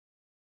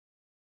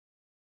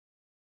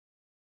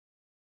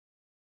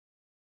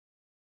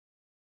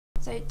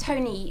So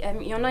Tony,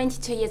 you're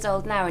 92 years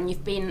old now and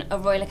you've been a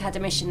Royal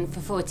Academician for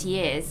 40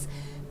 years,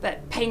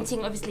 but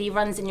painting obviously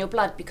runs in your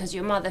blood because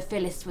your mother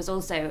Phyllis was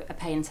also a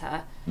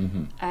painter.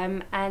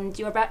 And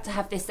you're about to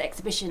have this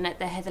exhibition at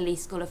the Heatherley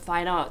School of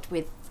Fine Art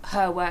with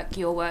her work,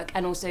 your work,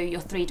 and also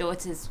your three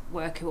daughters'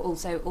 work, who are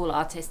also all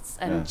artists.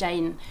 And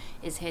Jane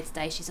is here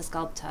today, she's a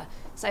sculptor.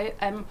 So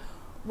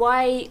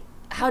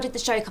how did the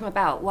show come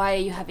about? Why are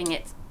you having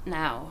it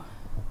now?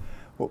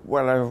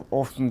 Well, I'm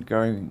often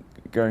going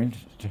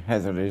to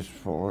Heatherley's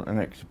for an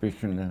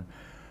exhibition,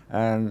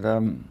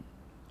 and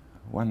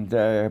one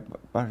day,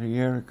 about a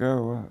year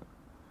ago,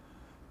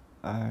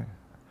 the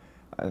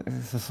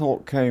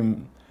thought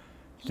came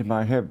to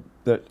my head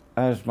that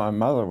as my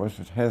mother was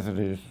at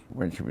Heatherley's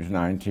when she was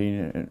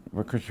 19,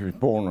 because she was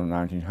born in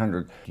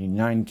 1900,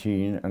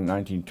 1919 and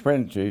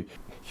 1920,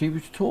 she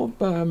was taught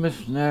by a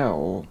Miss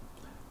Nell,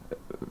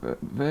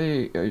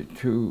 Miss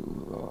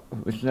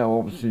Nell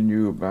obviously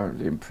knew about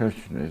the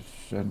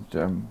Impressionists and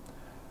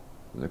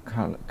the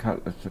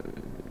colours.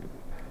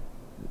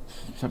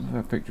 Some of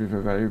her pictures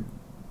were very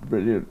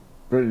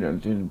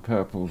brilliant in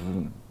purples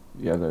and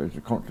yellows,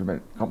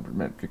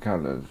 complementary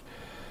colours.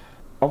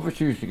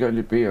 Obviously she was going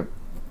to be a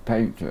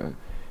painter,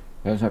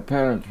 and her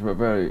parents were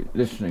very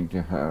listening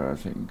to her, I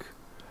think,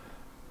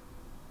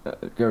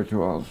 go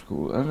to art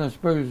school. And I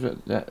suppose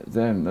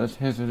that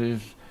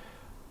Heatherley's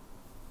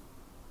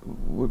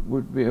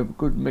would be a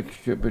good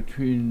mixture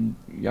between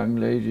young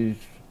ladies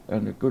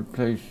and a good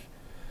place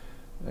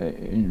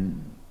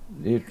in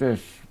the address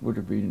would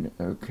have been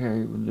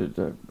okay.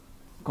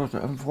 Because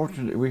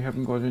unfortunately we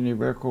haven't got any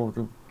record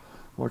of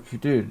what she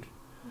did.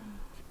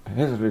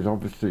 Heatherley's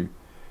obviously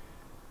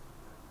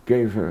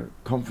gave her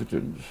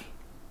confidence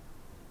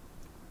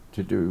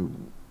to do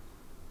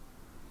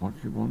what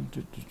she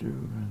wanted to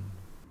do.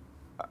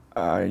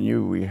 I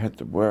knew we had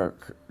the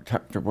work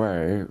tucked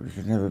away, which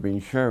had never been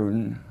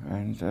shown,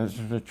 and this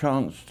was a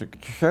chance to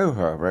show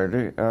her,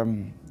 really,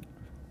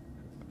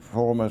 for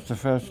almost the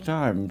first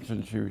time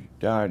since she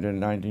died in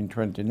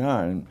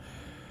 1929.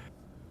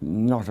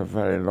 Not a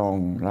very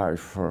long life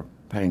for a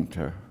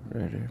painter,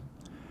 really.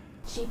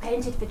 She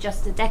painted for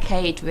just a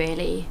decade,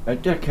 really. A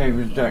decade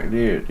was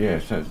exactly it,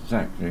 yes,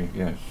 exactly,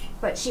 yes.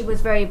 But she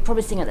was very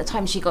promising at the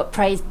time. She got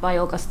praised by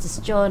Augustus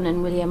John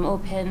and William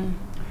Orpin.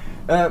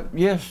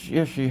 Yes,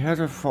 she had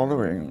a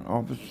following,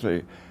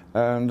 obviously,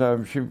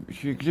 and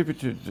she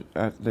exhibited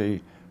at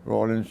the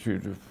Royal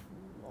Institute of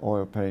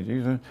Oil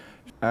Paintings,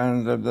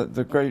 and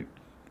the great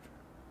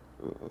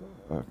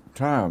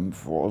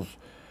triumph was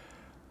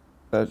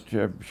that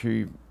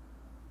she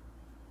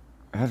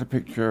had a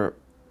picture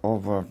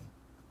of an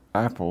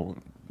apple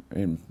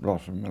in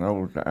blossom, an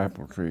old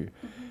apple tree,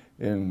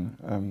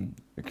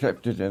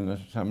 accepted in the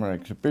summer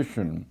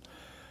exhibition.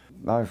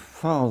 My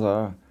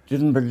father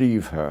didn't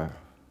believe her.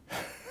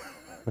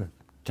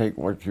 Take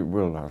what you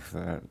will of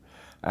that,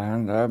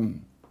 and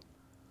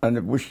I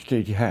wished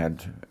he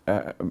had,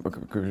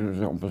 because it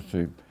was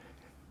obviously,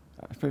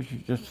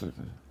 especially just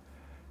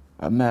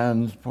a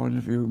man's point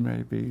of view,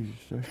 maybe.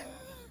 So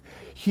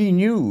he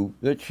knew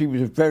that she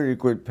was a very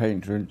good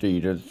painter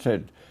indeed, and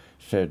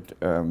said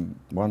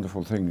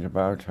wonderful things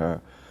about her,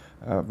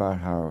 about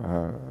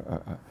how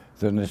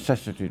the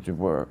necessity to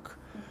work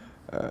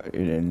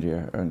in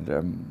India,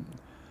 and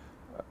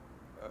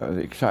the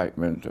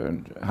excitement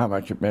and how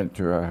much it meant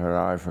to her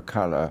eye for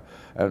colour,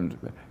 and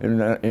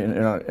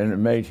it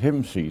made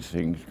him see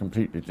things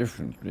completely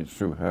differently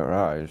through her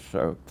eyes.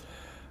 So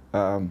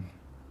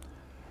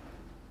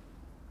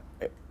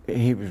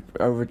he was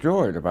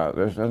overjoyed about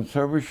this, and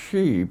so was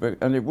she.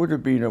 And it would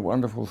have been a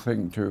wonderful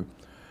thing to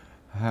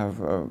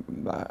have a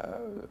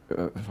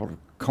sort of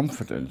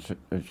confidence.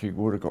 She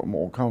would have got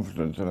more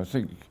confidence, and I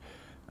think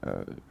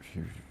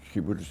she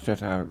would have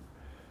set out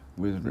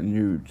with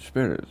renewed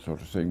spirit,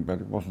 sort of thing, but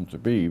it wasn't to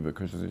be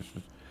because of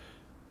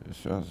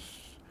this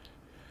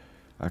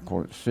I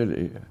call it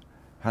silly,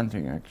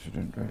 hunting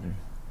accident, really.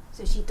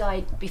 So she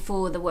died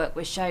before the work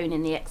was shown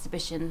in the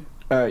exhibition?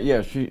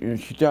 Yes, she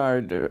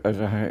died as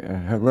a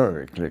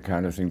heroically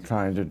kind of thing,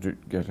 trying to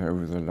get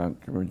over the lunch.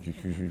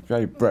 She was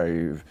very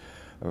brave,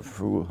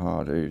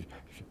 foolhardy,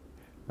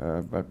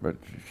 but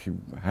she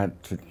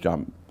had to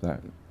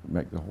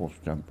make the horse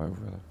jump over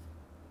the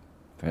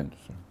fence.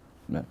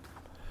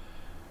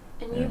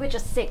 And you were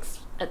just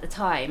 6 at the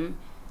time,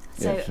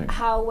 so yes,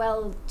 how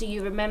well do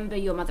you remember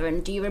your mother,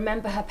 and do you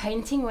remember her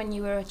painting when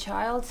you were a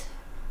child?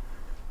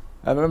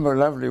 I remember a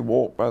lovely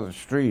walk by the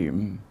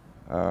stream,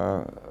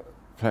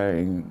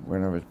 playing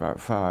when I was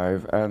about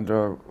 5, and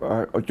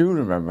I do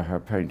remember her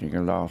painting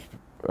a last,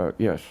 of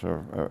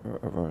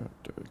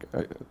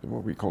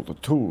what we call the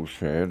tool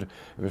shed.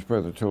 It was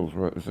where the tools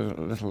were. It was a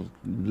little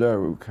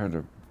low kind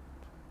of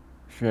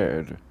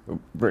shed, a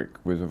brick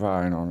with a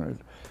vine on it.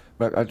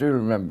 But I do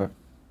remember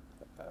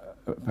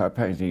her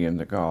painting in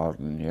the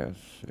garden, yes.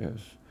 Of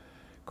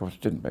course,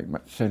 it didn't make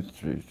much sense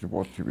to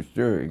what she was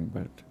doing,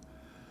 but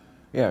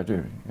yeah, I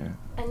do, yeah.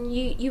 And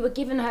you were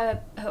given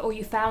her, or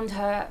you found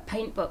her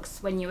paint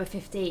books when you were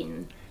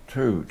 15?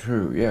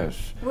 true,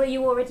 yes. Were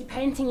you already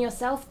painting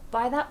yourself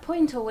by that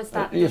point, or was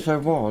that... Yes, I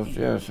was,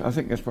 yes. I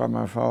think that's why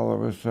my father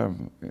was, thought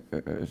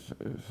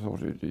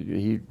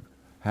he'd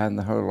hand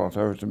the whole lot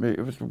over to me.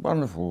 It was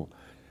wonderful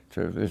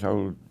to have this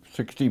old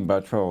 16 by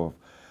 12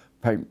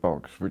 paint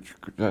box, which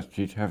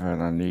you'd have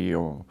on a knee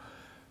or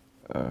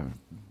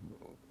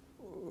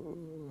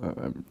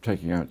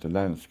taking out the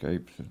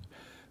landscapes.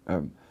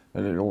 And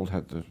it all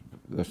had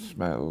the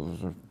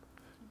smells of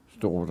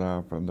stored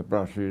up, and the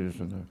brushes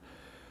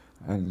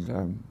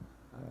and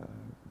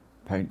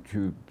paint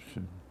tubes,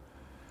 and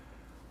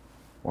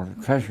what a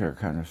treasure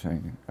kind of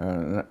thing.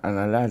 And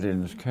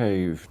Aladdin's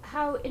cave.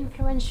 How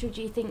influential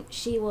do you think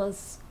she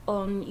was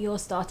on your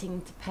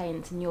starting to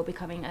paint and your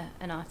becoming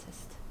an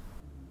artist?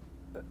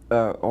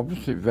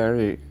 Obviously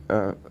very,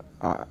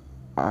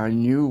 I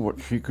knew what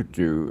she could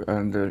do,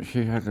 and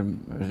she had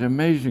an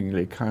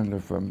amazingly kind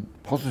of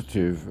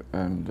positive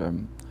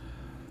and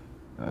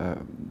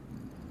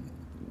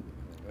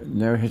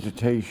no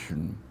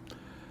hesitation.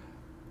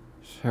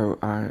 So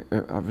I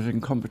was in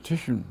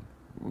competition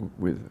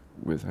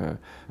with her,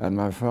 and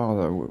my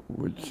father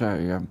would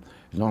say,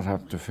 not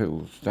up to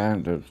Phil's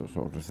standards, or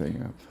sort of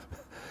thing.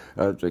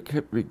 They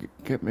kept me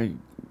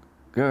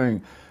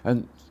going,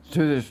 and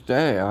to this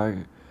day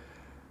I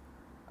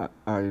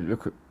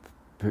look at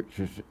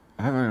pictures,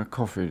 having a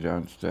coffee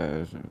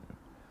downstairs,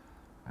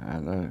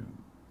 and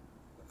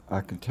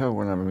I can tell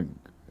when I'm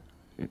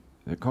in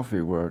the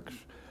coffee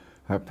works,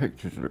 her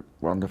pictures look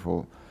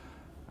wonderful,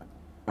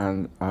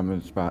 and I'm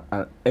inspired.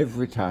 And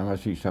every time I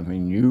see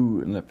something new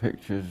in the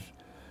pictures,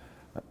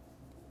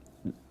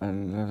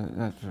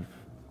 and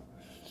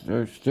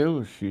so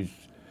still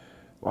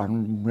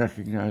one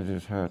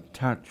recognises her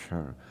touch,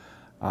 her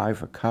eye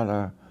for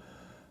colour,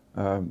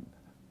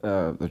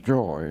 the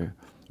joy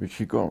which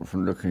she got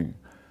from looking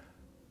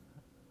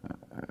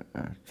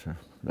at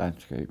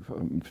landscape,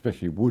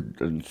 especially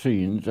woodland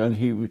scenes,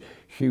 and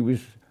she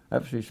was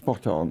absolutely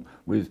spot on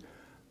with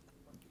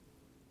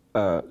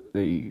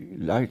the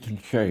light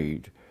and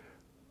shade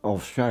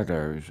of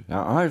shadows.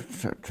 Now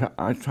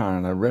I try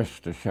and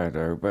arrest a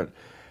shadow, but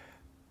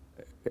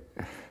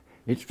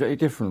it's very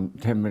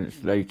different 10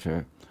 minutes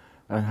later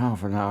and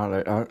half an hour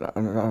later,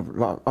 and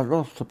I've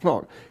lost the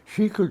plot.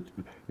 She was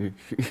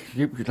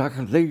like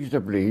a laser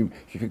beam.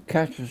 She could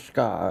catch the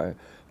sky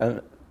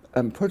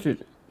and put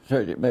it so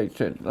that it made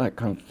sense, like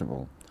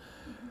Constable.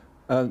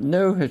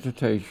 No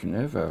hesitation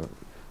ever,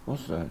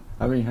 was there?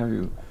 I mean, have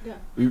you? Yeah.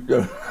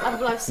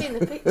 I've seen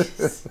the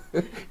pictures.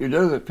 You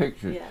know the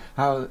pictures, yeah.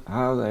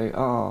 how they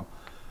are.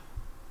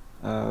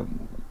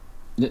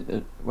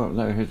 Well,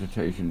 no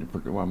hesitation to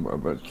put the one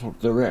word, but sort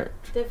of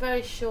direct. They're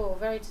very sure,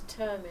 very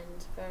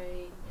determined,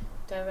 very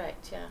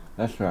direct, yeah.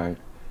 That's right.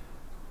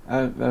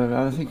 And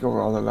I think you're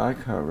rather like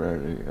her,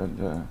 really.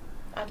 And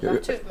I'd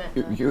love to have met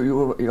her.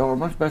 You're a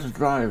much better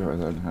driver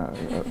than her.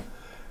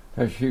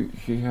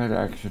 She had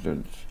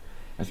accidents.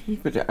 I think she's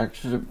a bit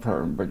accident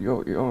prone, but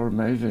you're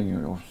amazing in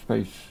your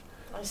space.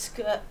 I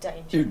skirt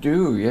danger. You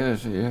do,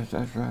 yes,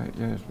 that's right,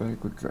 yes, very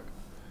good.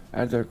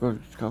 And a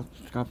good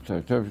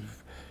sculptor. So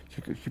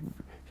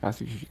I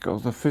think she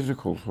got the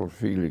physical sort of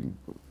feeling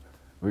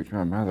which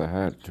my mother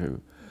had to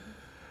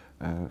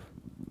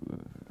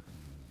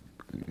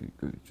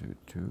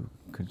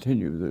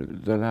continue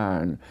the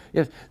line.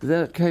 Yes,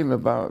 that came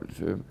about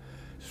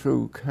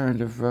through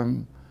kind of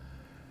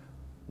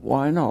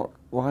why not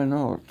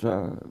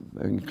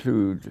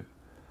include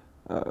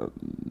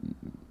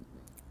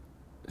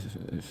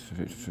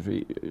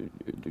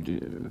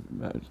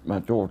my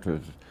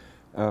daughters.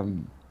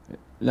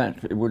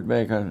 Naturally, it would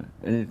make an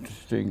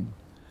interesting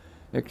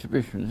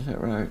exhibition, is that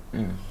right?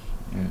 Yes,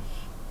 yes.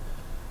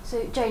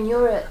 So, Jane,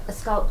 you're a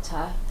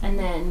sculptor, and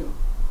then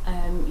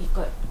you've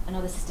got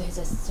another sister who's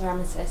a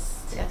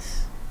ceramicist.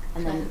 Yes.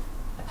 And then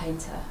a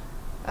painter.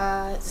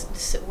 Well,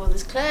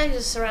 there's Clare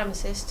who's a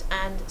ceramicist,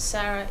 and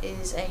Sarah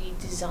is a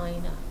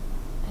designer.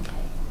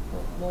 Okay.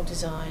 More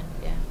design,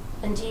 yeah.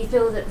 And do you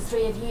feel that the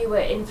three of you were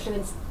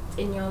influenced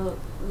in your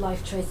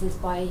life choices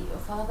by your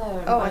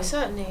father? Oh, I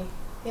certainly,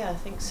 yeah, I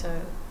think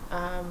so.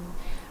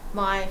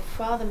 My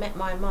father met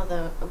my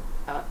mother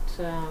at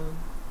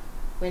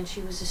when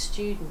she was a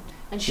student,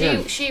 and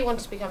she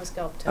wanted to become a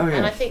sculptor,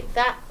 and I think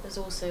that has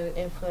also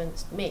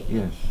influenced me.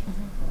 Yes,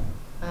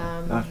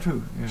 that's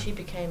true. Yeah. She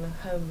became a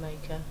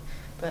homemaker,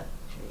 but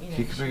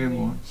she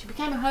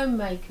became a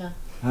homemaker.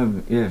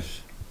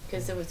 Yes.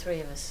 Because there were three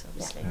of us,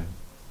 obviously,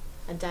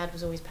 and Dad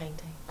was always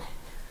painting.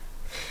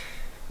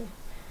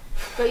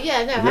 But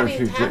yeah, no,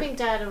 having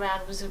Dad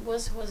around was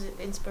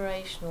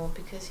inspirational,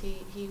 because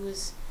he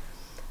was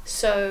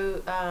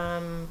so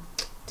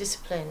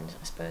disciplined,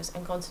 I suppose,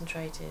 and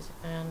concentrated,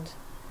 and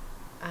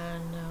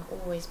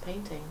always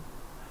painting.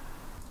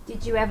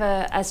 Did you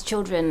ever, as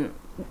children,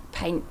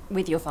 paint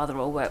with your father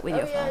or work with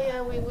your father?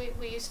 Yeah,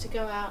 we used to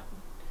go out.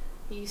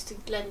 He used to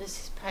lend us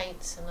his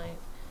paints, and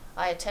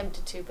I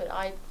attempted to, but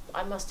I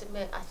must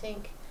admit, I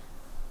think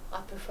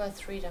I prefer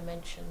 3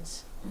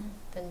 dimensions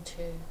than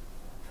 2.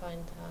 I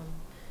find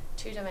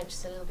 2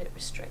 dimensions a little bit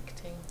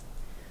restricting,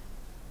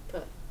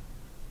 but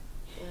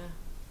yeah.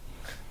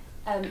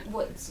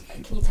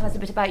 Can you tell us a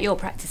bit about your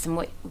practice and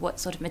what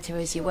sort of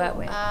materials you work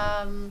with?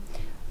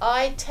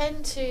 I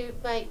tend to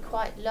make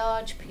quite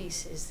large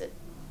pieces that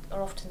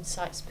are often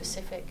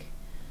site-specific.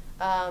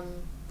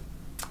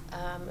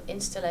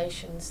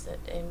 Installations that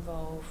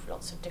involve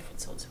lots of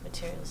different sorts of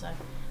materials.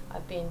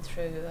 I've been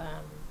through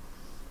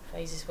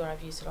phases where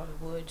I've used a lot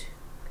of wood,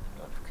 a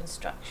lot of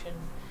construction,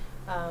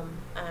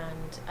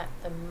 and at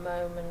the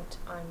moment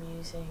I'm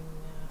using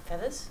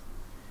feathers.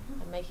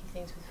 I'm making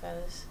things with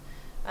feathers,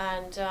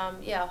 and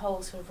yeah, a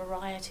whole sort of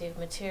variety of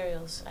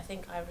materials. I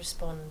think I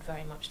respond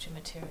very much to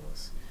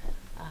materials,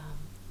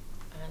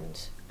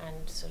 and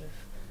sort of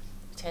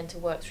tend to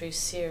work through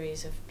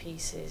series of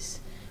pieces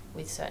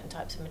with certain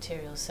types of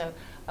materials. So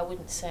I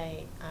wouldn't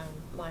say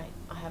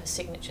I have a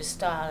signature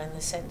style in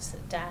the sense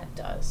that Dad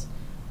does,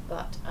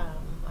 but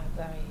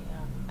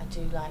I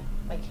do like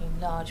making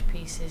large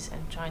pieces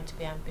and trying to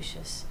be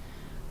ambitious,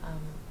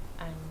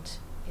 and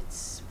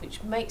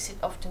which makes it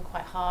often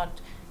quite hard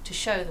to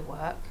show the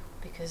work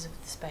because of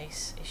the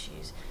space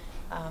issues,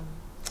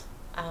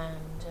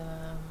 and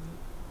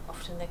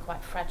often they're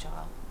quite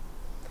fragile.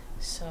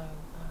 So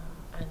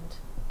and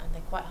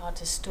they're quite hard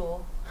to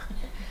store,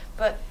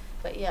 but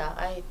yeah,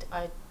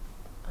 I'd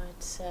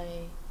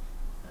say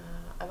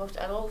I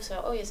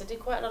did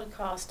quite a lot of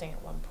casting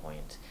at one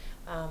point,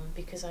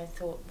 because I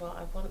thought, well,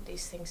 I want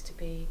these things to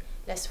be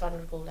less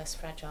vulnerable, less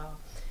fragile.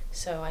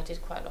 So I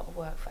did quite a lot of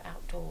work for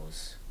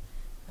outdoors,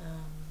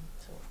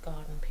 sort of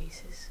garden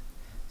pieces.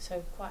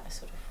 So quite a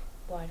sort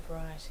of wide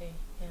variety.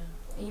 Yeah.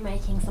 Are you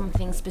making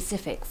something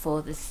specific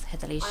for this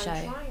Heatherley show?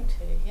 I'm trying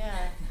to.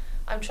 Yeah,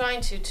 I'm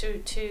trying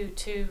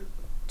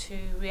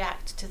to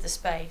react to the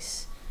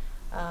space.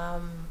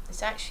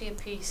 It's actually a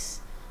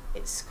piece,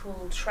 it's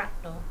called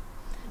Shrapnel,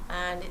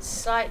 and it's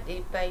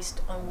slightly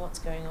based on what's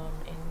going on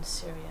in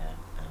Syria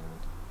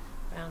and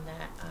around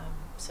there.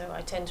 So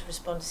I tend to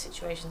respond to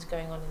situations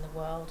going on in the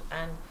world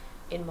and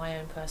in my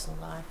own personal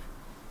life.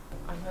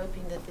 I'm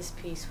hoping that this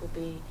piece will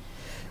be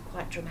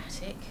quite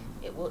dramatic.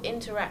 It will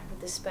interact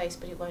with the space,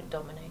 but it won't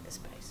dominate the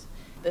space.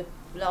 The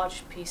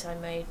large piece I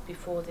made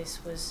before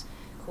this was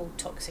called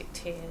Toxic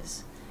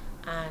Tears,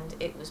 and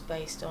it was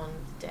based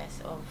on the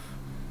death of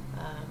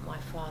my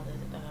father,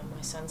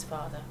 my son's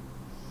father,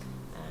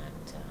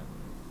 and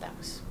that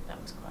was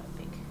quite a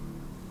big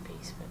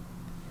piece, but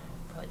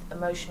quite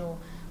emotional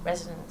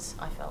resonance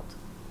I felt.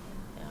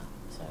 Yeah.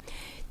 So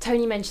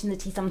Tony mentioned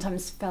that he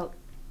sometimes felt,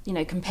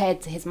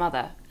 compared to his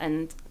mother,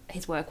 and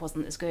his work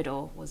wasn't as good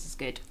or was as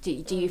good. Do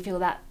you feel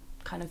that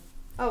kind of?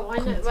 Oh, I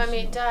know. I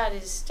mean, Dad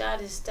is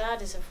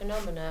a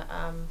phenomena.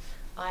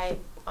 I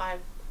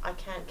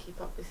can't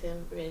keep up with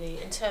him really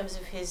in terms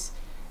of his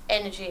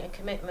energy and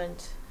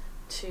commitment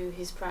to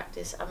his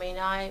practice. I mean,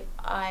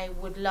 I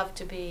would love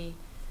to be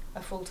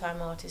a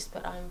full-time artist,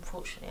 but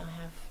unfortunately I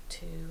have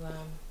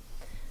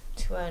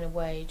to earn a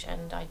wage,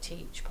 and I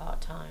teach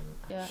part-time.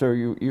 Yeah. So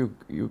you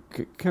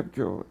kept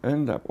your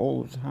end up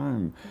all the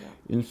time,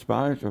 yeah, in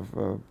spite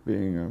of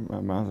being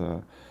a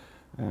mother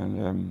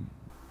and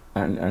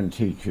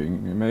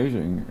teaching.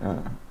 Amazing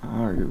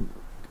how you've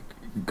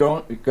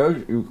got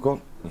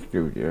the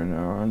studio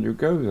now, and you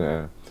go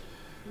there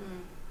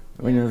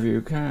whenever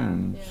you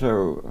can. Yeah.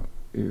 So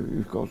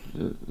you've got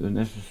the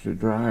necessary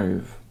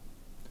drive,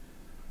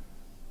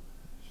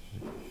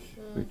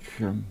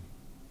 which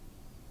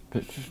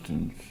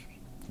persistence,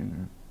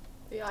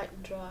 The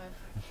Eyton drive.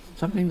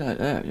 Something like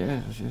that,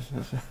 yes.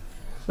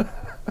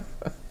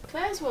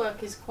 Claire's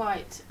work is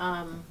quite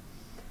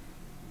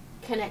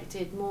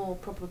connected more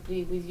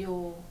probably with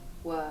your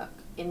work,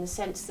 in the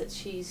sense that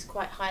she's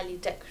quite highly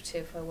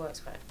decorative, her work's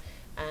quite,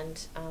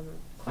 and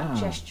quite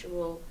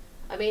gestural.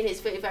 I mean, it's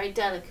very, very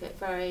delicate,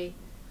 very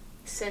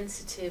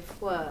sensitive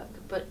work,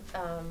 but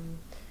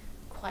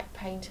quite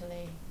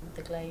painterly,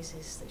 the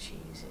glazes that she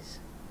uses.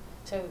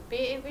 So it'd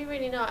be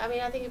really nice. I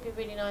mean, I think it'd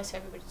be really nice for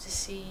everybody to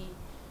see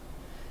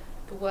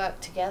the work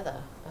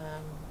together,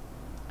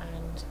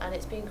 and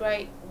it's been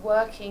great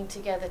working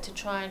together to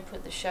try and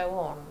put the show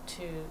on,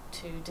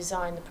 to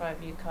design the private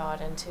view card,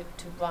 and to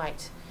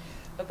write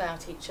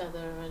about each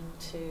other, and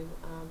to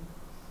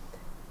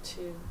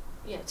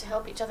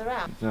help each other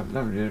out. It's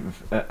lovely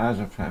as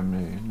a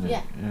family, isn't it?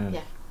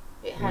 Yeah.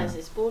 It has.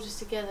 It's brought us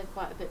together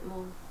quite a bit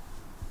more.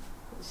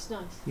 It's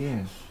nice.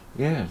 Yes.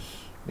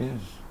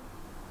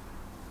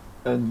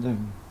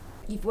 And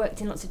you've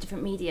worked in lots of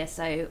different media,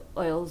 so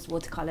oils,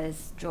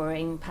 watercolours,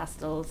 drawing,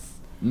 pastels.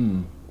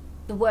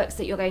 The works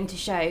that you're going to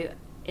show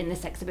in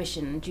this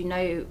exhibition, do you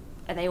know,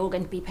 are they all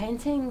going to be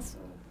paintings?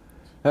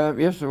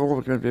 Yes, they're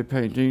all going to be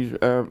paintings.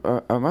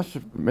 I must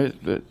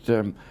admit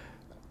that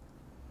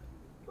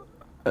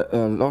a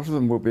lot of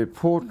them will be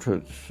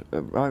portraits,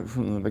 right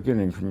from the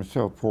beginning, from a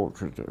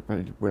self-portrait I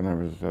painted when I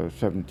was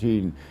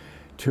 17,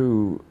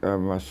 to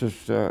my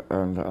sister,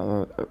 and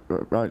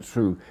right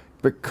through,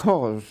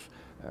 because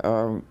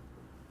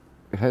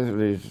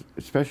Heatherley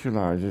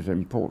specialises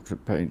in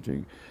portrait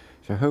painting,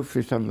 so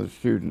hopefully some of the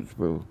students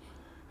will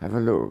have a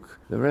look.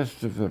 The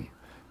rest of the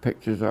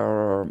pictures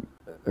are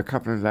a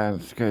couple of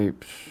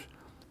landscapes,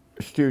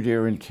 a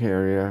studio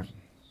interior,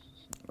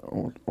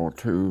 or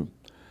two,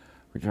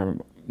 which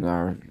I'm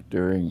now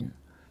doing.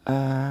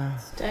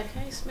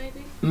 Staircase,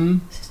 maybe?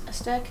 A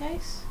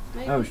staircase,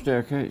 maybe? Oh,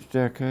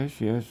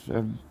 staircase, yes.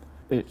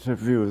 It's a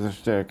view of the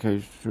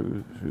staircase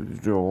through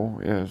the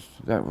door, yes.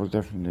 That will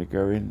definitely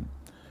go in.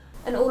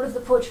 And all of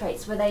the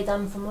portraits, were they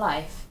done from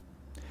life?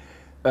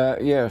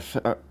 Yes,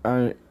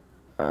 I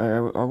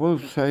will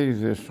say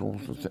this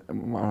also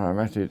while I'm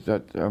at it,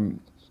 that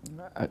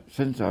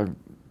since I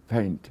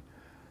paint,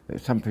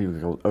 some people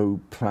call au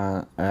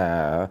plein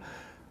air,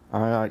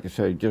 I like to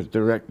say just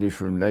directly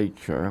from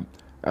nature.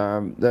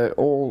 They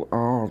all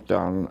are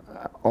done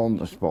on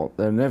the spot.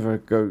 They're never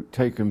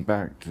taken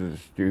back to the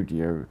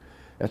studio.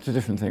 That's a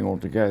different thing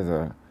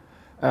altogether.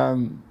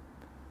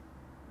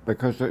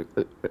 Because they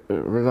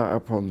rely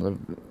upon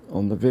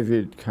the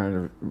vivid kind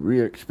of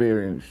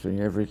re-experiencing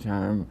every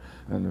time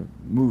and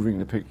moving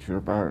the picture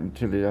about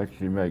until it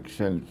actually makes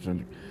sense,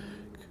 and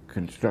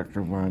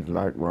construction-wise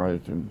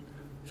likewise, and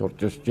sort of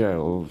just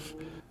gels.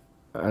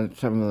 And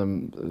some of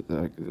them,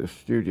 like the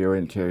studio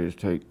interiors,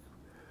 take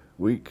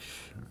weeks.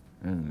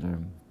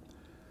 And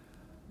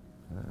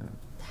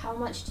how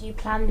much do you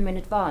plan them in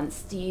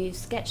advance? Do you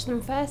sketch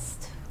them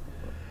first?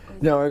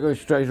 No, I go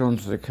straight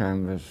onto the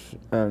canvas.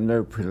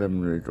 No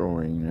preliminary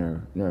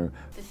drawing. No.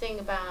 The thing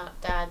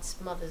about Dad's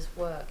mother's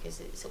work is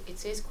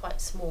it is quite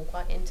small,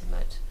 quite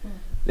intimate.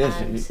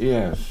 Yes,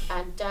 yes.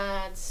 And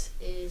Dad's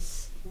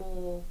is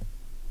more,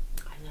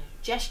 I don't know,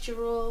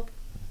 gestural,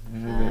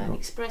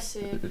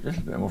 expressive. A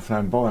little bit more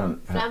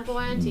flamboyant. Perhaps.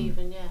 Flamboyant,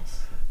 even,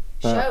 yes.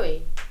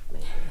 Showy,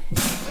 maybe.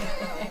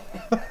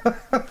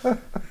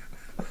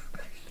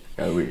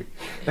 Showy.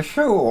 A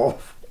show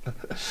off.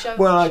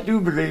 Well, I do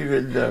believe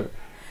in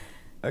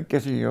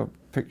getting your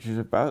pictures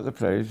about the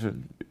place,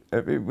 and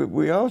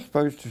we are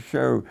supposed to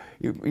show.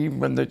 Even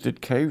when they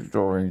did cave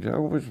drawings,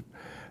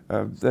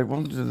 they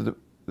wanted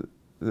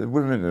the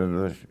women in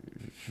the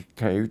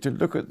cave to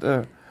look at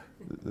the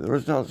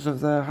results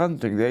of their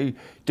hunting. They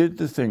did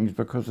the things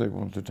because they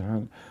wanted to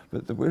hunt,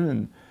 but the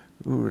women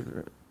who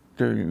were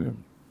doing the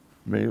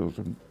meals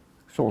and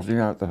sorting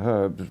out the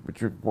herbs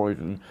which were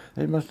poison,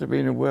 they must have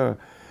been aware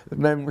the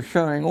men were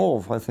showing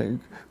off, I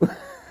think,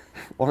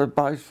 what a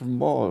bison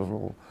was,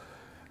 or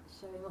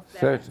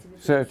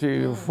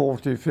 30 or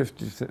 40,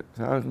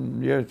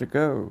 50,000 years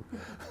ago.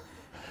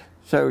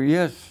 So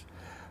yes,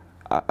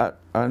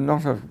 I'm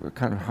not a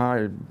kind of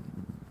hide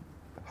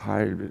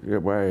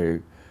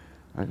away.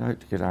 I like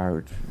to get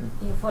out.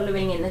 You're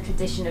following in the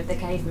tradition of the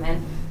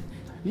cavemen.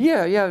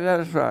 Yeah,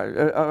 that's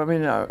right. I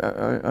mean,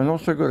 I'm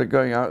also good at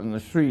going out in the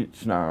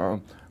streets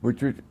now,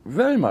 which is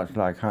very much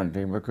like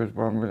hunting, because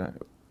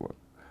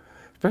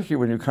especially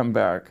when you come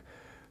back,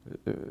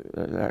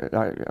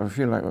 I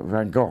feel like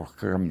Van Gogh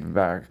comes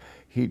back.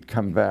 He'd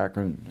come back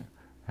and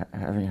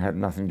having had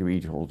nothing to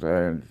eat all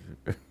day, and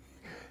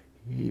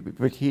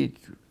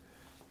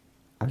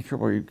I'm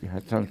sure he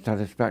had some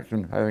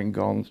satisfaction having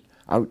gone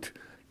out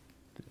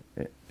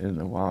in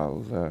the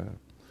wild.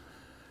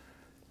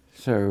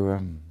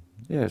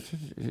 Yes,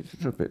 it's a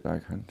little bit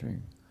like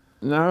hunting.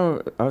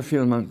 Now I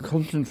feel I'm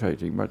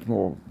concentrating much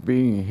more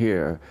being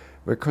here,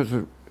 because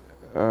of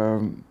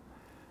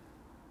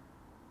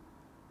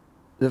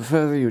the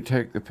further you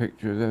take the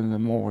picture, then the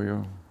more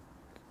you're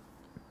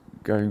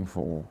going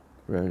for,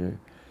 really.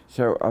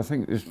 So I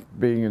think this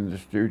being in the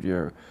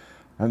studio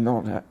and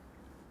not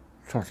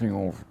trotting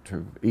off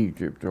to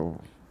Egypt or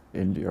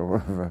India or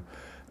wherever,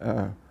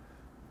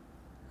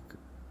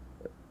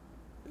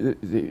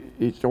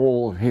 it's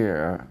all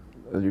here.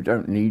 You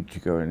don't need to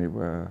go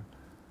anywhere,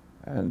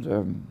 and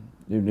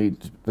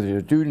but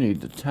you do need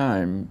the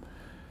time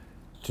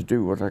to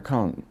do what I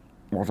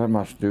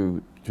must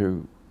do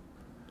because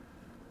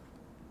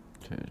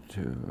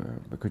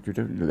you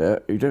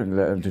don't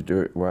learn to do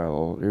it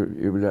well.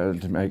 You learn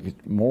to make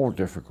it more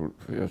difficult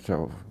for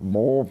yourself,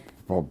 more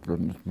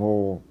problems,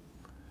 more.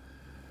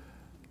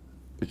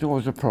 It's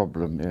always a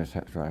problem. Yes,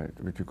 that's right,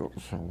 which you've got to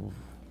solve.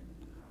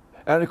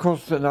 And of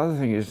course, another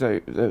thing is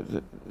that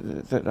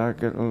I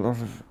get a lot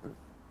of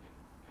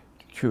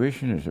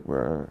tuition, as it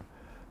were,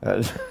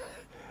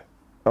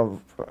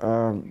 of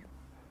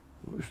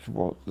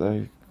what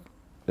they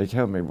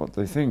tell me what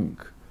they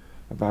think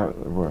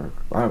about the work,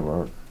 my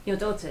work. Your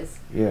daughters?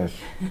 Yes.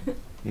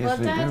 Yes, well,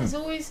 Dad is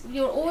always,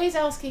 you're always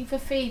asking for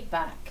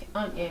feedback,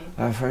 aren't you?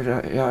 I'm afraid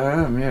I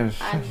am, yes.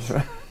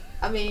 And,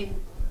 I mean,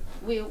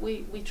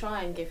 we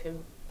try and give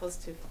him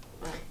positive,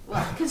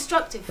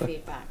 constructive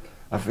feedback.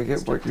 I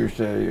forget what you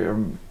say.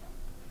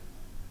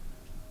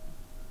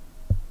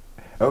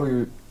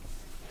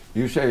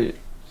 You say,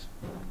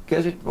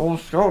 get it more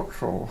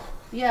sculptural.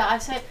 Yeah, I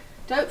said,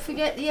 don't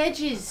forget the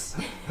edges.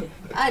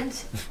 And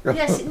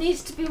yes, it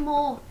needs to be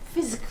more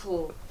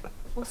physical,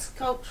 more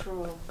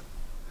sculptural.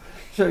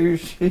 So you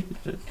see,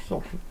 it's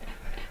sort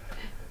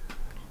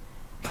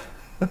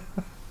of...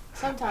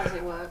 Sometimes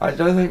it works. I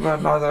don't think my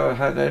mother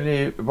had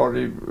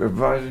anybody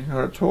advising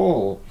her at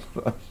all.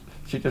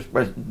 She just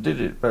went and did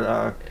it,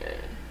 but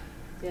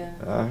yeah.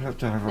 I have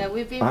to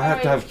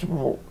have to have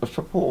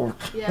support.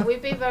 Yeah,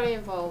 we've been very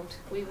involved.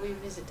 We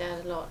visit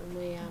Dad a lot, and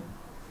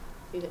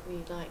we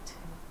liked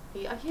him.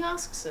 He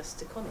asks us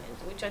to comment,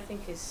 which I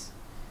think is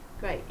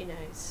great. You know,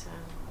 it's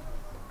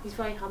he's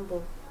very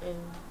humble in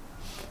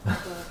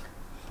his work.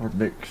 Or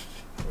mixed.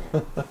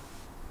 Yeah.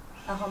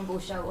 A humble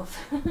show off.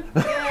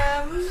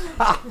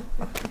 Yeah.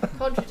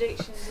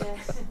 Contradictions,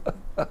 yes.